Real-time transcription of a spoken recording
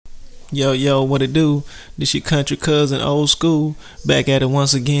Yo, yo, what it do? This your country cousin, old school. Back at it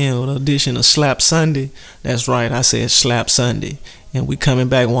once again with an edition of Slap Sunday. That's right, I said Slap Sunday. And we coming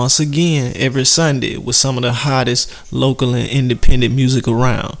back once again every Sunday with some of the hottest local and independent music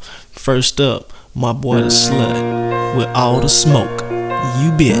around. First up, my boy the Slut with All the Smoke.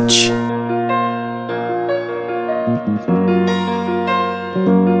 You bitch.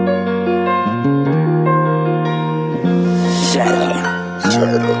 Shadow.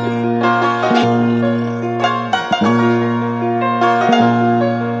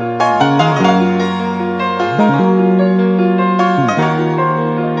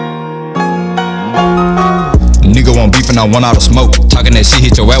 Nigga want beef and I want all the smoke. Talking that shit,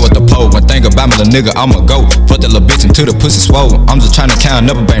 hit your ass with the pole. One thing about me, the nigga, I'ma go. Fuck that little bitch until the pussy swole. I'm just tryna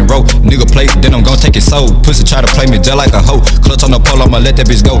count up a bang roll. Nigga play, then I'm gon' take his soul. Pussy try to play me just like a hoe. Clutch on the pole, I'ma let that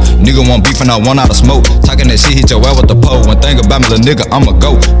bitch go. Nigga want beef and I want all the smoke. Talking that shit, hit your ass with the pole. One thing about me, the nigga, I'ma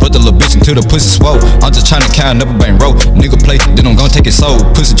go. Fuck that little bitch until the pussy swole. I'm just tryna count up a bang roll. Nigga play, then I'm gon' take his soul.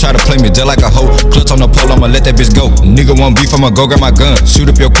 Pussy try to play me just like a hoe. Clutch on the pole, I'ma let that bitch go. Nigga want beef, I'ma go grab my gun.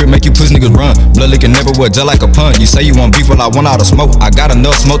 Shoot up your crib, make you pussy niggas run. Blood licking everywhere just like a pun. You say you want beef, well I want all the smoke. I got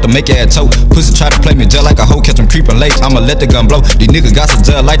enough smoke to make your ass choke. Pussy try to play me just like a hoe. Catch him creeping late, I'ma let the gun blow. These niggas got some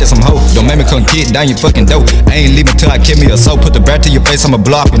just like that some hoe. Don't make me come get down your fucking dough. I ain't leaving till I kill me a soul. Put the bat to your face, I'ma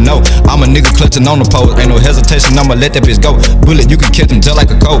blow off your nose. I'm a nigga clutching on the pole. Ain't no hesitation, I'ma let that bitch go. Bullet, you can catch him just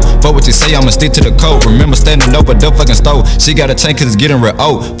like a cold. Fuck what you say, I'ma stick to the code. Remember standing over the fucking stove. She got a chain cause it's getting real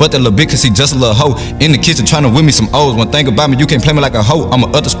old. Fuck that little bitch cause she just a little hoe. In the kitchen trying to win me some O's. One thing about me, you can't play me like a hoe.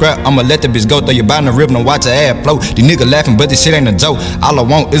 I'ma up the scrap, I'ma let that bitch go. Throw your body in the rib and watch her ass float. These niggas laughing, but this shit ain't a joke. All I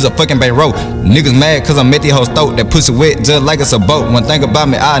want is a fucking bay road. Niggas mad cause I'm at these hoes throat. That pussy wet just like it's a boat. One thing about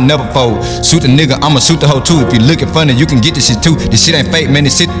me, I never fold. Shoot the nigga, I'ma shoot the hoe too. If you looking funny, you can get this shit too. This shit ain't fake, man,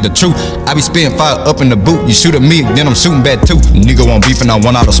 this shit the truth. I be spitting fire up in the boot. You shoot at me, then I'm shooting back too. Nigga want beef and I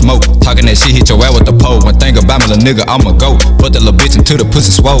want all the smoke. Talking that shit, hit your ass with the pole. One thing about me, little nigga, I'ma go. Fuck that little bitch until the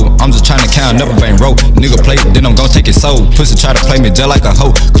pussy swole. I'm just trying to count up a bang roll. Nigga play, then I'm gon' take his soul. Pussy try to play me just like a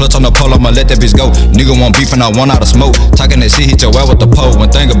hoe. Clutch on the pole, I'ma let that bitch go. Nigga want beef and I want all the smoke. Talking that shit, hit your ass with the pole. One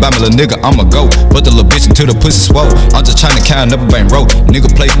thing about me, little nigga, I'ma go. Fuck the little bitch until the pussy swole. I'm just trying to count up a bang roll. Nigga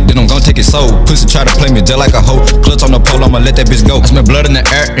play, then I'm gon' take his soul. Pussy try to play me just like a hoe. Clutch on the pole, I'ma let that bitch go. I smell blood in the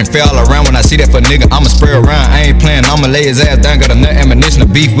air and feel all around. When I see that for nigga, I'ma spray around. I ain't playing, I'ma lay his ass down. Got enough ammunition to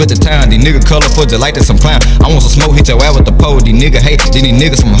beef with the town. These niggas colorful just like that some clown. I want some smoke, hit your ass with the pole. These niggas hate, then these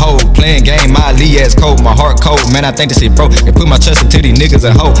niggas some hoe. Playing game, my Lee ass cold, my heart cold. Man, I think this shit broke. They put my trust into these niggas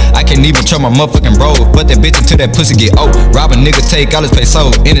and hoe. I can't even trust my motherfucking bro. Fuck that bitch until that pussy get old. Rob a nigga, take all his pay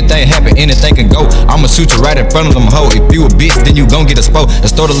soul. Anything happen, anything can go. I'ma shoot you right in front of them hoe. If you a bitch, then you gon' get a spoke.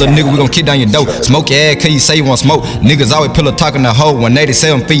 Let's throw the little nigga, we gon' kick down your door. Smoke your ass cause you say you want smoke. Niggas always pillow talking the hoe.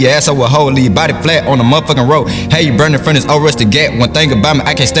 187 feet your ass over a hole. Leave your body flat on the motherfucking road. Hey, you burning from this old rusty gap. One thing about me,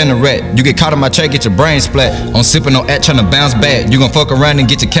 I can't stand the rat. You get caught on my track, get your brain splat. On sipping on at tryna bounce back. You gon' fuck around and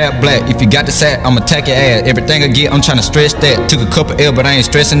get your cap black. If you got the sack, I'ma attack your ass. Everything I get, I'm tryna stretch that. Took a couple L, but I ain't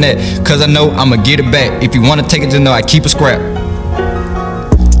stressing that. Cause I know I'ma get it back. If you wanna take it, just know I keep a scrap.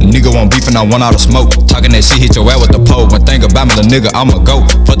 Nigga want beef and I want all the smoke. Talking that shit, hit your ass with the pole. One thing about me, little nigga, I'ma go.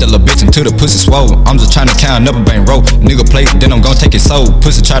 Fuck that little bitch until the pussy swole. I'm just trying to count up a bang roll. Nigga play, then I'm gon' take his soul.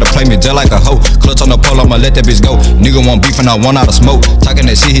 Pussy try to play me just like a hoe. Clutch on the pole, I'ma let that bitch go. Nigga want beef and I want all the smoke. Talking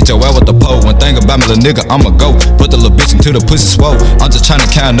that shit, hit your ass with the pole. One thing about me, little nigga, I'ma go. Fuck the little bitch until the pussy swole. I'm just trying to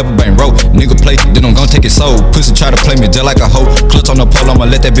count up a bang roll. Nigga play, then I'm gon' take his soul. Pussy try to play me just like a hoe. Clutch on the pole, I'ma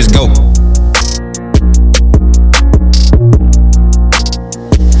let that bitch go.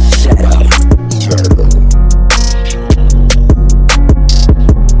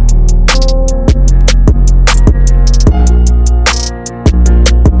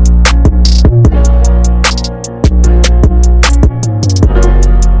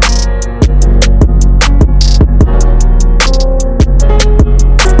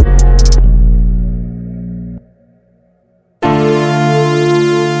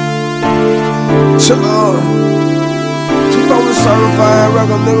 Certified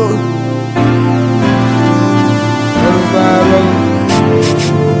rocker, nigga. Certified rocker.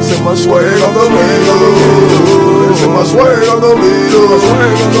 Set my swag on the meter. Set my swag on the meter.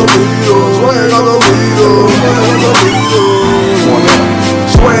 Swag on the meter. Swag on the meter.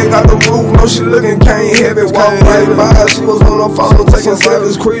 Swag out the roof, no she looking, can't have it. Walk right by, she was on the phone taking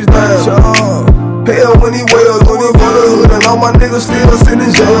savage crease down. Hell when he wails, when he for the hood, and all my niggas still sitting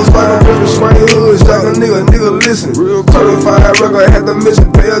in jail. Fighting river, straight hood, strike a nigga listen. Real certified record, had the mission,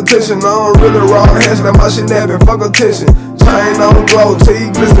 pay attention. I don't really raw hands, that my shit napping, fuck attention. Chain chain on glow,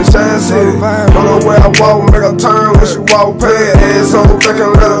 teeth glisten, shine city. Don't know where I walk, make a turn when she walk past. Ass on back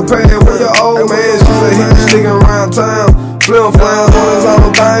and let her pay. When your old man, she said he be sticking around town. Flim flams on his own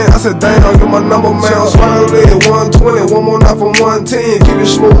thing. I said, damn, get my number, man. Swallow it, 120, one more night from 110. Keep it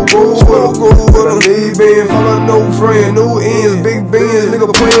smooth, groove with a knee bend. Fuck a new friend, new ends, big bends. Nigga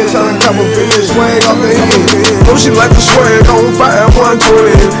playing, tryna cop a bitch, swag off the end. Know she like the swag on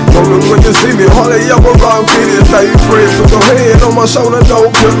 5-120. Know that when you see me, hardly ever rock fitted. Stay fresh, put your head on my shoulder, no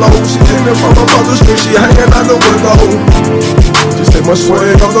pillow. She came in from another street, she hanging out the window. She said my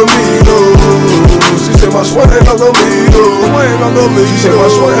swag on the meter. She said my swag on the meter. She said my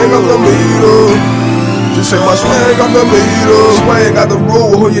swag on the meter. She said my swag on the meter. Swag got the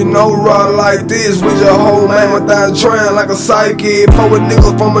rule, who you know ride like this. With your whole man without trying like a psychic. Fuck with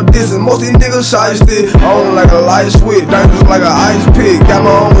niggas from a distance, most these niggas shiesty. On like a light switch, dangerous like a ice pick. Got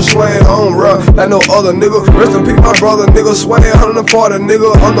my own swag on, bruh, like no other nigga. Rest in peace my brother, nigga. Swag 140,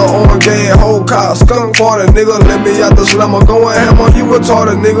 nigga. Under arm gas, whole car, skunk 40, nigga. Let me out the slammer, going ham on you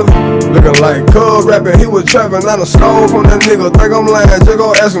retarded, nigga. Looking like Cub rapping, he was trapping. I done stole from that nigga. Think I'm lying, just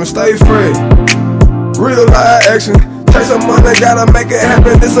go ask him, stay free. Real life action, take some money, gotta make it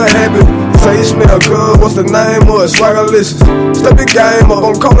happen, this a habit. Say you smell good, what's the name of it? Swaggerlicious. Step the game up,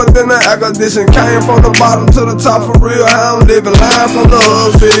 I'm colder than the air condition. Came from the bottom to the top for real, how I'm living. Live from the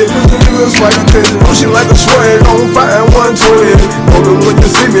hub city, put the niggas swagger attention. Oh, she like a swag on 5-120. Know that when you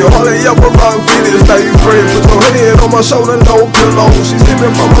see me, hardly ever rock fitted. Stay fresh, put your head on my shoulder, no pillow. She sleeping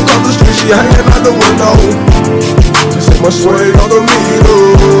from across the street, she hanging out the window. She said my swag on the meter.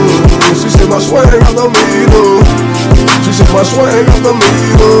 She said my swag on the meter. She said my swag on the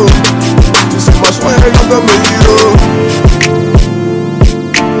meter. She said my swag on the meter.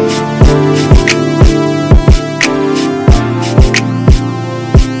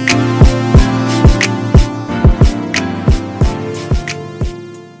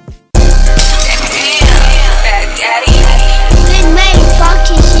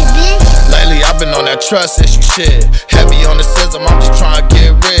 Lately I've been on that trust issue shit. Heavy on the scissor, I'm just trying to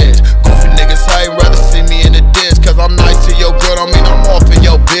get rich. Goofy niggas hate, rather see me in the ditch. Cause I'm nice to your girl, don't mean I'm off in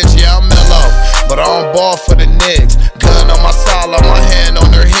your bitch. Yeah, I'm mellow, but I don't ball for the niggas. Gun on my side, like my hand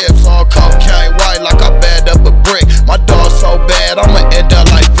on her hips. On cocaine white, like I bagged up a brick. My dog so bad, I'ma end up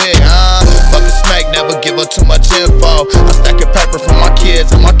like Vic, huh? Fuck a snake, never give her too much info. I stacking paper for my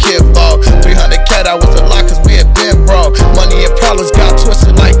kids and my kinfolk. 300K, that was a lot cause we had been broke. Money and problems got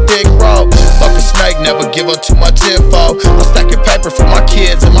twisted like Dick Rowe. Fuck a snake, never give her too much info. I stacking paper for my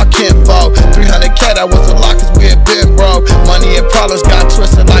kids and my kinfolk. 300K, that was a lot cause we had been broke. Money and problems got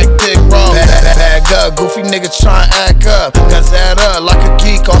twisted like Dick Rowe. Bag up, goofy niggas tryna act up. Guns add up like a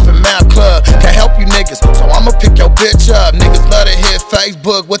geek off in Map Club. Can't help you niggas, so I'ma pick your bitch up. Niggas love to hit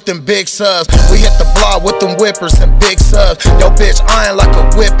Facebook with them big subs. We hit the block with them whippers and big subs. Yo bitch iron like a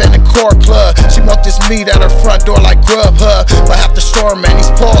whip and a core club. She want this meat at her front door like Grubhub. But have to store man,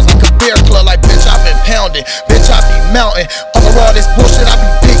 these paws like a beer club. Like bitch I been pounding, bitch I be mounting. Over all this bullshit I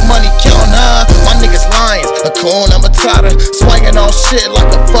be big money counting, huh? My niggas lions, a coon, I'm a Matata. Swinging on shit like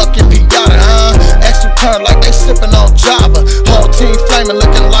a fucking pinata, huh? Extra turn like they sipping on Java. Whole team flaming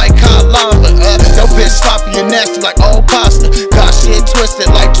looking like hot lava, Yo bitch sloppy and nasty like old pasta. Got shit twisted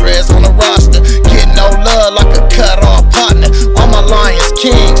like dreads on a roster. Get no love like a cut off partner. All my lions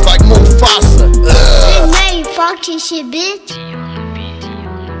kings like Mufasa. Hey man, you fucking shit, bitch.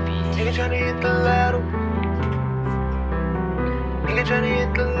 Nigga tryna hit the ladder. Nigga tryna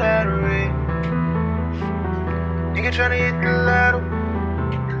hit the lottery. Nigga tryna hit the ladder.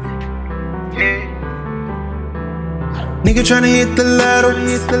 Yeah. Nigga tryna hit the lotto.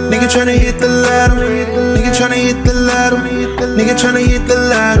 Nigga tryna hit the lotto. Nigga tryna hit the lotto. Nigga tryna hit the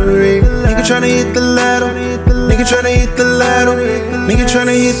lottery. Nigga tryna hit the lotto. Nigga tryna hit the lotto. Nigga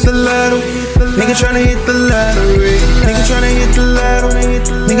tryna hit the lotto. Nigga tryna hit the lottery. Nigga tryna hit the lotto.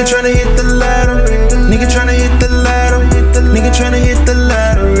 Nigga tryna hit the lotto. Nigga tryna hit the lotto. Nigga tryna hit the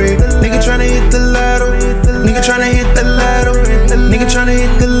lottery. Nigga tryna hit the lotto. Nigga tryna hit the lotto. Nigga tryna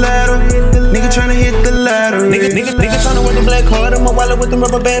hit the lotto. Nigga tryna hit the lottery. Nigga tryna wear the black card in my wallet with the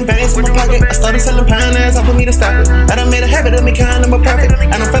rubber band bands in my pocket. I started selling pound ass off for me to stop it. I done made a habit of me counting my profit.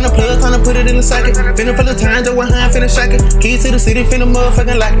 I done found a plug, tryna put it in the socket. Finna full of time, though behind, finna shock it. Keys to the city, finna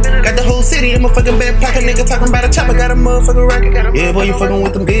motherfucking lock it. Got the whole city in my fucking back pocket. Nigga talking about a chopper, got a motherfucking rocket. Yeah, boy, you fucking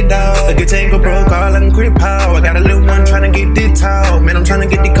with them big dogs. A good chain go broke, all I can grip power. I got a little one tryna get this tall. Man, I'm tryna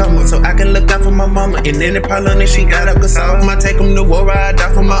get the combo so I can look out for my mama. And any problem that she got up, cause all I take them to war, I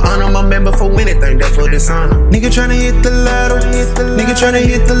die for my honor. My member for anything, that's for dishonor. Nigga tryna hit the lotto. Nigga tryna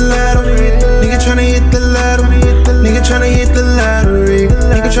hit the lotto. Nigga tryna hit the lotto. Nigga tryna hit the lottery.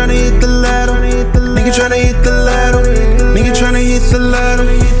 Nigga tryna hit the lotto. Nigga tryna hit the lotto. Nigga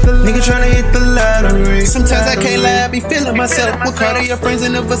sometimes I can't lie, I be feeling myself. With Cartier friends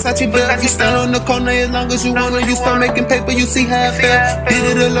in the Versace belt. You stand on the corner as long as you wanna. You start making paper, you see how I felt.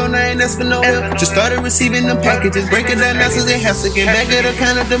 Did it alone, I ain't asked for no help. Just started receiving them packages. Breaking down ounces and house again. Back at the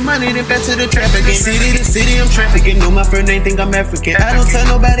count of the money, then back to the trafficking. City to city, I'm trafficking. No, my friend ain't think I'm African. I don't tell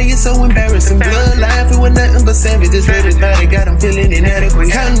nobody, it's so embarrassing. Bloodline for with nothing but savages. Ready body, got them feeling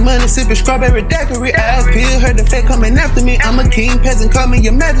inadequate. Counting money, sipping strawberry daiquiri. Eyes peeled, heard the fate coming after me. I'm a king, peasant, call me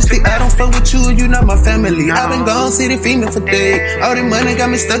your majesty. I don't fuck with you not my family. I've been gone, city female for days. All the money got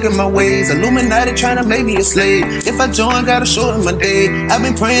me stuck in my ways. Illuminati trying to make me a slave. If I join, gotta shorten my day. I've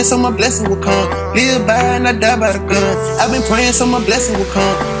been praying so my blessing will come. Live by and I die by the gun. I've been praying so my blessing will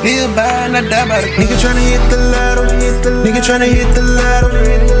come. Live by and I die by the gun. Nigga tryna hit the lotto. Nigga tryna hit the lotto.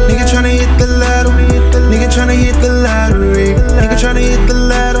 Nigga tryna hit the lotto. Nigga tryna hit the lottery. Nigga tryna hit the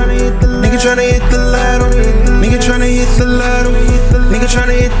lotto. Nigga tryna hit the lotto. Nigga tryna hit the lotto. Nigga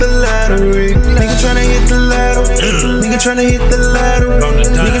tryna hit the lottery. Nigga tryna hit the lotto. Nigga tryna hit the lotto.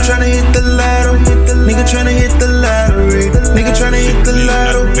 Nigga tryna hit the lotto. Nigga tryna hit the lottery. Nigga tryna hit the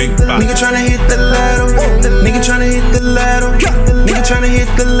lotto. Nigga tryna hit the lotto. Nigga tryna hit the lotto. Nigga tryna hit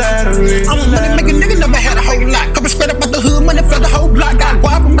the lottery. I'm a money making nigga, never had a whole lot. Coming straight up out the hood, money for the whole block. Got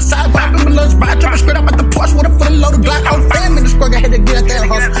guap on my side, guap in my lunch box. Dropping straight up out the Porsche with a foot of loaded Glock. Whole family the struggle, had to get out there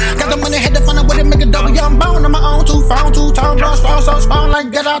and hustle. Got the money, had to find out where to make a double. Yeah, I'm bone on my own, too phone, too tall, bro, so spawn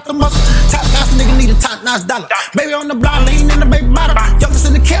like get out the muscle. Top notch nigga need a top notch dollar. Baby on the block, lean in the baby bottle. Youngest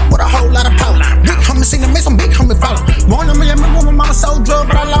in the camp with a whole lot of power. Big homie seen them, make some big homie follow. Born in Miami with my mama sold drug,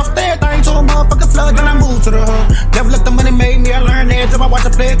 but I lost everything to a motherfucking flood. Then I moved to the hood. Never let the money make me, I learned that job. I watched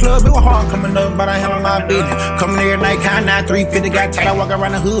the play club, it was hard coming up, but I handled my business. Coming every night, kind 350, got tight, I walk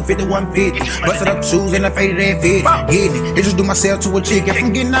around the hood, 5150. Busted up shoes and I faded that fit. Getting it, introduce myself to a chick. If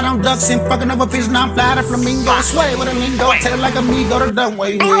I'm getting out, I'm ducks and fucking up a bitch. Now I'm fly to flamingo, sway with a lingo, tell like a me, go to dumb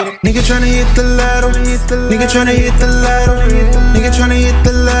way with it. Nigga tryna hit the lotto, nigga tryna hit the lotto, nigga tryna hit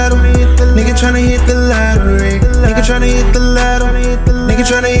the lotto, nigga tryna hit the lottery, nigga tryna hit the lotto, nigga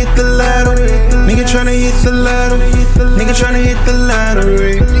tryna hit the lotto, nigga tryna hit the lotto, nigga tryna hit the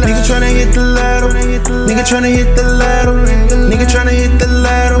lottery, nigga tryna hit the lotto, nigga tryna hit the lotto, nigga tryna hit the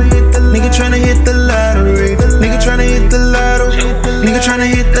lotto, nigga tryna hit the lottery, nigga tryna hit the lotto, nigga tryna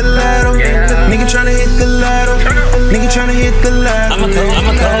hit the lotto, nigga tryna hit the lotto, nigga tryna hit the lotto. I'm a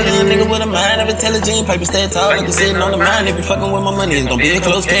cold young nigga with a mind of intelligent, paper stay tall, like you sitting on the mind. If you fucking with my money, it's gon' be a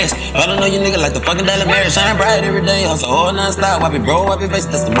close case. I don't know you nigga like the fucking Daily Mary, shine bright every day, hustle hard non-stop. Wipe it bro, wipe it face,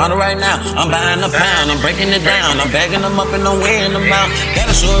 that's the model right now. I'm buying a pound, I'm breaking it down, I'm bagging them up and I'm wearing them out.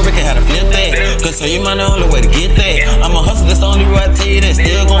 Gotta show Ricky how to flip that, cause so you might the only way to get that. I'm a hustler, that's the only way I tell you that.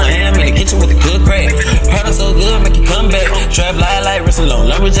 Still going ham in the kitchen with the good crack. Product so good, make you come back. Trap lie like wrist alone,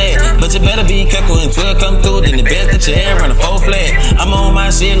 lumberjack. But you better be careful when 12 come through, then the best that you have run a 4 flat. I'm on my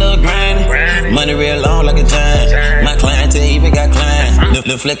shit, little grinding. Money real long like a giant. My clientele even got client.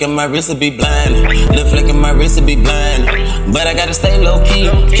 The flick of my wrist will be blind. The flick of my wrist will be blind. But I gotta stay low key.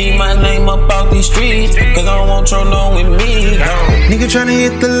 Keep my name up off these streets, cause I don't want trouble no with me. Nigga tryna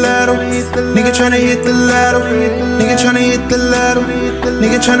hit the lotto. Nigga tryna hit the lotto. Nigga tryna hit the lotto.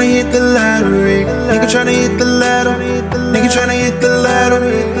 Nigga tryna hit the lottery. Nigga tryna hit the lotto. Nigga tryna hit the lotto.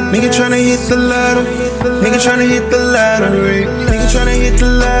 Nigga tryna hit the lotto. Nigga tryna hit the lottery. Nigga tryna hit the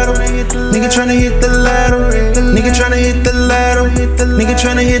lotto. Nigga tryna hit the lotto. Nigga tryna hit the lotto. Nigga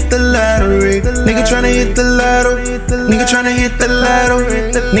tryna hit the lottery. Nigga tryna hit the lotto. Nigga tryna hit the lotto.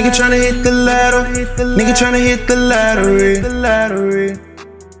 Nigga tryna hit the lotto. Nigga tryna hit the lottery.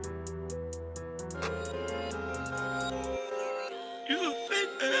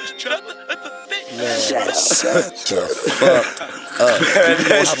 Man, shut the fuck up. You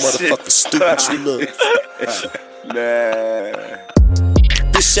know how motherfucking stupid you look. Man.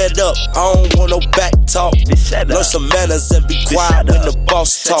 Bitch, shut up, I don't want no back talk. Learn some manners and be quiet when the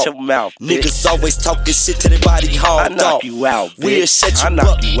boss talk. Niggas always talking shit to their body hard dog. We'll shut you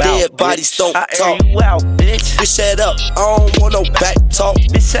up, dead bodies don't talk. Bitch, shut up, I don't want no back talk.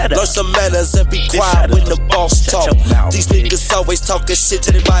 Learn some manners and be quiet when the boss talk. These niggas always talking shit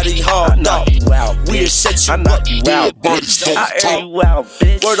to their body hard dog. We'll shut you up, dead bodies don't talk.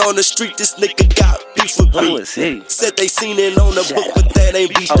 Word on the street, this nigga got beef with me. Said they seen it on the book, but that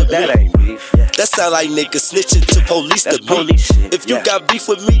ain't beef to me. That sound like niggas snitching to police to me. If you got beef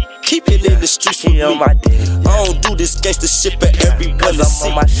with me, keep it in the streets with me. I don't do this gangsta shit for everyone to see.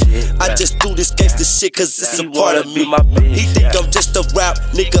 I just do this gangsta shit cause it's a part of me. He think I'm just a rap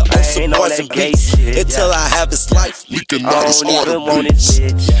nigga on some bars and beats. Until I have his life, we can notice all the beats.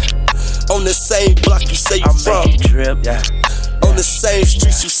 On the same block you say you from, on the same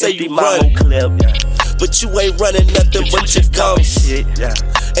streets you say you run, but you ain't running nothing but your gums.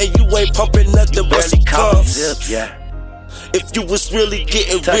 and you ain't pumping nothing but some crumbs. Yeah. If you was really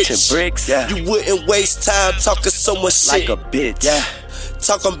getting rich, bricks, yeah. you wouldn't waste time talking so much shit. Like a bitch, yeah.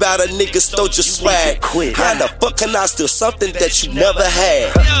 Talking about a nigga stole your swag. How the fuck can I steal something that you never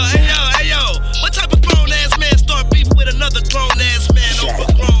had? Hey yo, what type of grown ass man start beef with another grown ass man over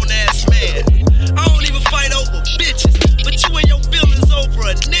a grown ass man? I don't even fight over bitches, but you and your feelings over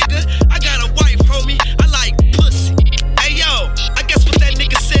a nigga. I got a wife, homie, I like pussy. Hey yo, I guess what that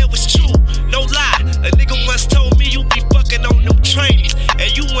nigga said was true. No lie, a nigga once told me you be fucking on them trainees,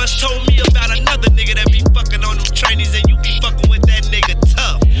 and you once told me about another nigga that be fucking on them trainees, and you be fucking with that nigga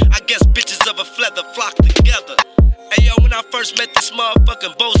tough. I guess bitches of a feather flock together. Hey yo, when I first met this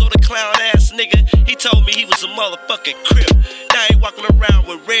motherfucking Bozo the clown ass nigga, he told me he was a motherfucking crip. Now he walking around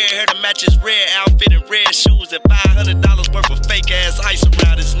with red hair to match his red outfit and red shoes and $500 worth of fake ass ice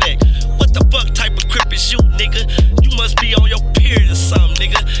around his neck. What the fuck type of crip is you, nigga? You must be on your period or something,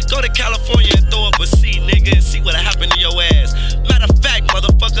 nigga. Go to California and throw up a C, nigga, and see what'll happen to your ass. Matter of fact,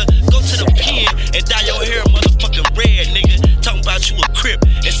 motherfucker, go to the pen and dye your hair motherfucking red, nigga. Talking about you a crip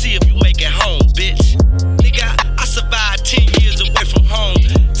and see if you make it home, bitch. Nigga, I survived 10 years away from home,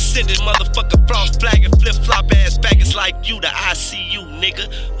 sending motherfucking cross flag and flip-flop ass faggots like you to ICU, nigga.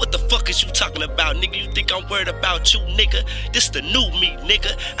 What the fuck is you talking about, nigga? You think I'm worried about you, nigga? This the new me,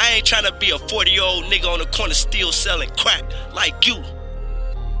 nigga. I ain't tryna be a 40-year-old nigga on the corner still selling crack like you.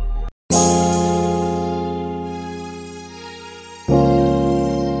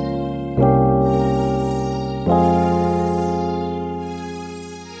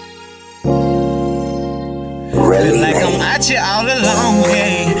 Like I'm out here all alone,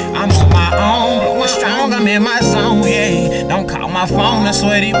 yeah. I'm on my own, blowing strong, I'm in my zone, yeah. Don't call my phone, I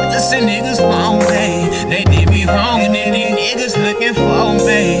swear these pussy niggas phone, yeah. They did me wrong and then these niggas looking for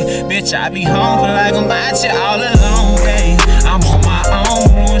me. Bitch, I be home, feel like I'm out here all alone, yeah. I'm on my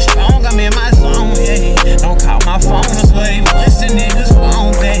own, blowing strong, I'm in my zone, yeah. Don't call my phone, I swear these pussy niggas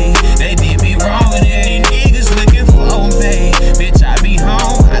phone, yeah. They did me wrong and then these niggas looking for me. Bitch, I be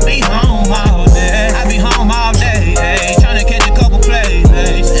home all day. I be home all day, ayy, tryna catch a couple plays,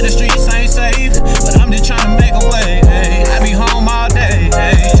 ayy. Say the streets ain't safe, but I'm just tryna make a way, ayy. I be home all day,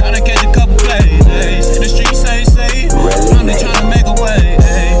 ayy, tryna catch a couple plays, ayy. Say the streets ain't safe, but I'm just tryna make a way,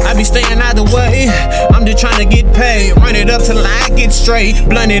 ayy. I be staying out the way, I'm just tryna get paid. Run it up till I get straight,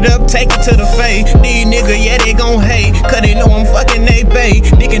 blunt it up, take it to the face. These niggas, yeah, they gon' hate, cause they know I'm fucking they bait.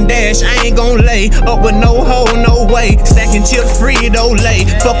 Dick and dash, I ain't gon' lay up with no hoe, no way. Stacking chips free, don't lay.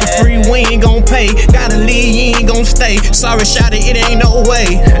 Fuck a free, we ain't gon' pay. Gotta leave, you ain't gon' stay. Sorry, shawty, it ain't no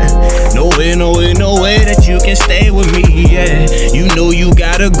way. No way that you can stay with me, yeah. You know you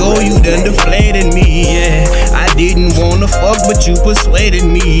gotta go, you done deflated me, yeah. I didn't wanna fuck, but you persuaded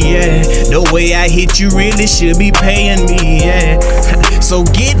me, yeah. The way I hit you really should be paying me, yeah. So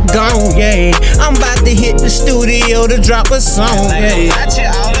get gone, yeah. I'm about to hit the studio to drop a song, yeah. I'm out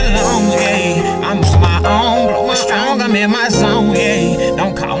here all alone, yeah. I'm on my own, blowing strong, I'm in my zone, yeah.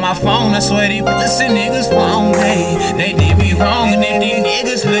 Don't call my phone, I swear these pussy niggas phone, hey. They did me wrong and then these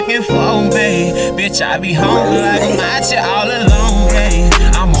niggas looking for me. Bitch, I be home like I'm out here all alone, yeah.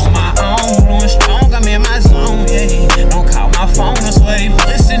 I'm on my own, blowing strong, I'm in my zone, yeah. Don't call my phone, I swear these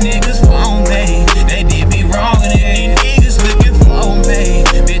pussy niggas phone, hey. They did me wrong and then these niggas looking for me.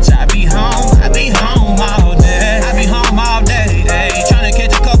 Bitch, I be home all day. I be home all day, hey. Tryna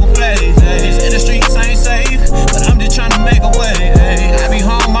catch a couple plays, hey. Say the streets ain't safe, but I'm just tryna make a way, hey. I be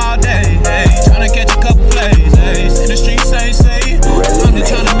home all day, hey. Tryna catch a couple plays, hey. Say the streets ain't safe, I'm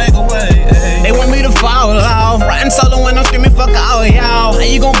just tryna make a way, hey. They want me to fall off, riding solo when I'm screaming fuck all y'all. How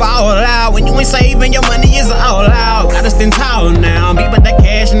you gon' ball out when you ain't saving your money is all out? Gotta stand tall now, be about that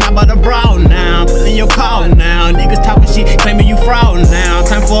cash and I about to brawl now. Pulling your call now, niggas talking shit, claiming you fraud now.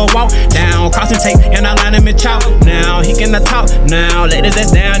 Time for a walk down, crossing tape and I line him in chalk now. He cannot talk now, ladies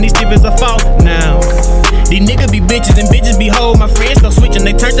that's down, these tippers are fault now. These niggas be bitches and bitches be hoes. My friends go switching,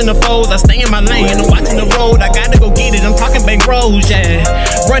 they turn into foes. I stay in my lane, I'm watching the road. I gotta go get it, I'm talking bank rolls, yeah.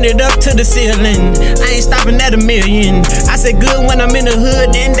 Run it up to the ceiling, I ain't stopping at a million. I said good when I'm in the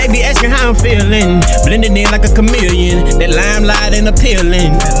hood, then they be asking how I'm feeling. Blending in like a chameleon, that limelight and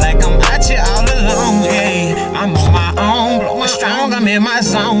appealing. Feel like I'm out here all alone, yeah. I'm on my own, blowing strong, I'm in my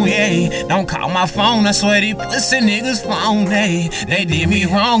zone, yeah. Don't call my phone, I swear these pussy niggas phone, hey. They did me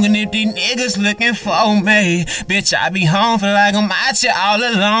wrong and if these niggas looking for me, bitch, I be home, feel like I'm out here all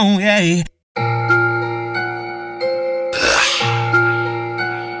alone, yeah.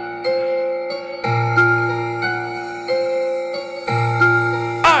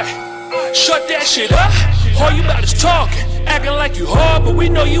 Shut that shit up. All you about is talking. Acting like you hard, but we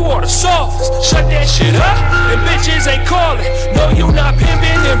know you are the softest. Shut that shit up, and bitches ain't calling. No, you not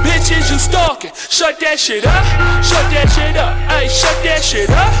pimping, and bitches you stalking. Shut that shit up, shut that shit up. Ayy, shut that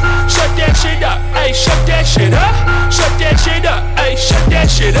shit up, shut that shit up. Ayy, shut that shit up, shut that shit up. Ayy, shut that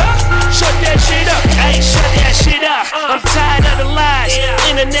shit up, shut that shit up. Ayy, shut that shit up. I'm tired of the lies.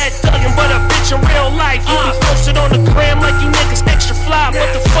 Internet thuggin', but a bitch in real life. You be posted on the gram like you niggas extra fly.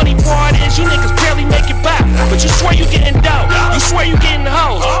 But the funny part is you niggas barely make it back. But you swear you getting dope, you swear you getting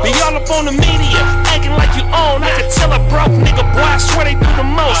hoes. Be all up on the media, acting like you own. I can tell a broke nigga, boy, I swear they do the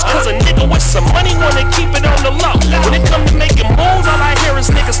most. Cause a nigga with some money wanna keep it on the low. When it come to making moves, all I hear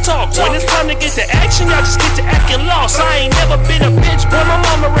is niggas talk. When it's time to get to action, y'all just get to acting lost. I ain't never been a bitch, boy, my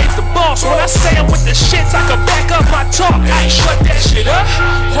mama raised the boss. When I say I'm with the shits, I can back up my talk. I ain't shut that shit up,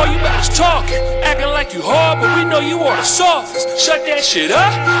 all you about is talking. Acting like you hard, but we know you are the softest. Shut that shit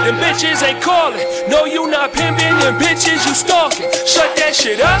up, and bitches ain't calling. No, you not pimping, and bitches you stalking. Shut that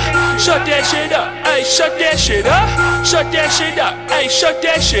shit up, shut that shit up. Ayy, shut that shit up, shut that shit up. Ayy, shut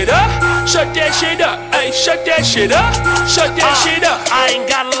that shit up, shut that shit up. Ayy, shut that shit up, shut that shit up. I ain't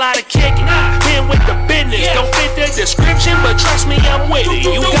got a lot of kicking, been with the business. Don't fit the description, but trust me, I'm with it.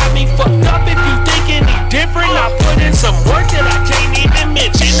 You got me fucked up if you think any different. I put in some work that I can't even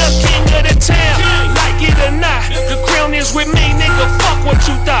mention. I'm king of the town, like it or not. The crown is with me, nigga, fuck what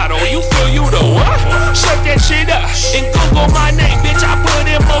you thought. Oh, you feel you the what? Shut that shit up, and Google my name, bitch, I put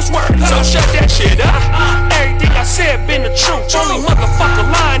in most work. So shut that shit up, everything I said been the truth. Only motherfucker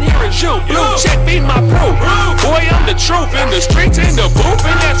lying here is you. Blue check be my proof. Boy, I'm the truth in the streets, in the booth,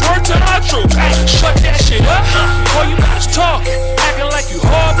 and that's word to my truth. Hey, shut that shit up, all you got is talking. Acting like you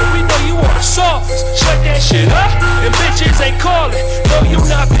hard, but we know you are the softest. Shut that shit up, and bitches ain't calling. No, you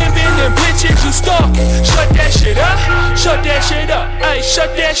not pimping, and bitches you stalking. Shut that shit up, shut that shit up. Ayy,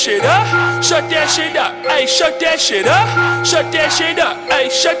 shut that shit up, shut that shit up. Ayy, shut that shit up, shut that shit up.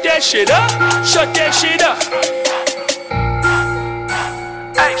 Ayy, shut that shit up, shut that shit up.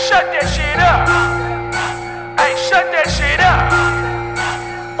 Ayy, shut that shit up. Ayy, shut that shit up.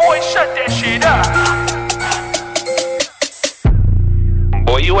 Boy, shut that shit up.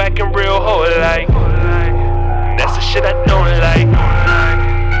 Boy, you acting real hoe like. That's the shit I don't like.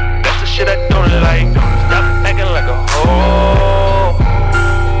 That's the shit I don't like. Stop acting like a hoe.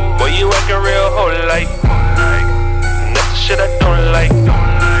 Boy, you acting